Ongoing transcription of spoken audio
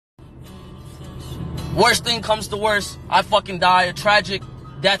Worst thing comes to worst, I fucking die a tragic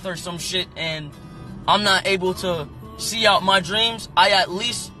death or some shit, and I'm not able to see out my dreams. I at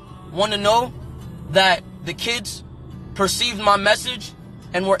least want to know that the kids perceived my message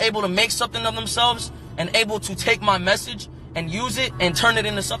and were able to make something of themselves and able to take my message and use it and turn it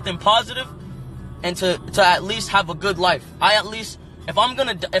into something positive, and to at least have a good life. I at least, if I'm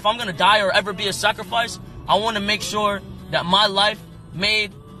gonna die or ever be a sacrifice, I want to make sure that my life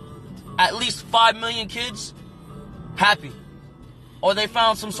made at least 5 million kids happy, or they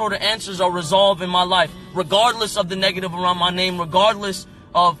found some sort of answers or resolve in my life, regardless of the negative around my name, regardless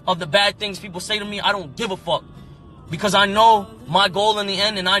of the bad things people say to me. I don't give a fuck, because I know my goal in the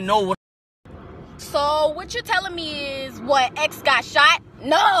end, and I know what. So what you're telling me is what, X got shot?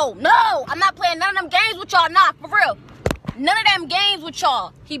 No, I'm not playing none of them games with y'all. Nah, for real. None of them games with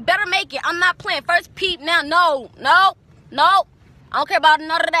y'all. He better make it. I'm not playing first peep now. No. I don't care about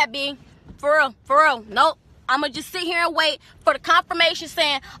none of that, B. For real. Nope. I'ma just sit here and wait for the confirmation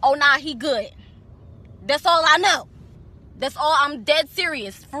saying, oh, nah, he good. That's all I know. That's all. I'm dead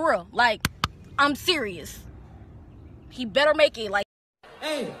serious. For real. Like, I'm serious. He better make it. Like,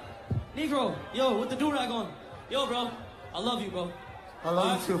 hey, Negro, yo, what the do-rag on? Yo, bro, I love you, bro. I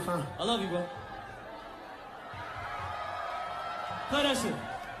love you too, fam. I love you, bro. Play that shit.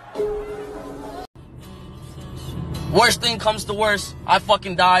 Worst thing comes to worst, I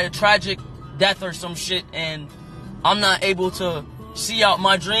fucking die a tragic death or some shit, and I'm not able to see out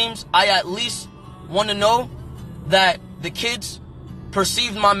my dreams. I at least want to know that the kids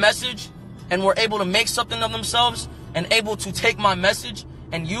perceived my message and were able to make something of themselves and able to take my message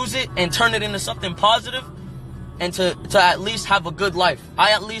and use it and turn it into something positive, and to at least have a good life.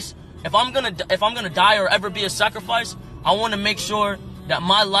 I at least, if I'm gonna die or ever be a sacrifice, I want to make sure that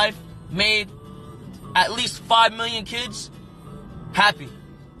my life made at least 5 million kids happy,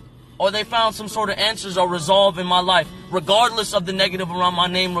 or they found some sort of answers or resolve in my life, regardless of the negative around my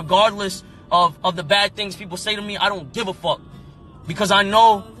name, regardless of the bad things people say to me. I don't give a fuck, because I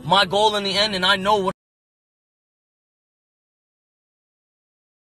know my goal in the end, and I know what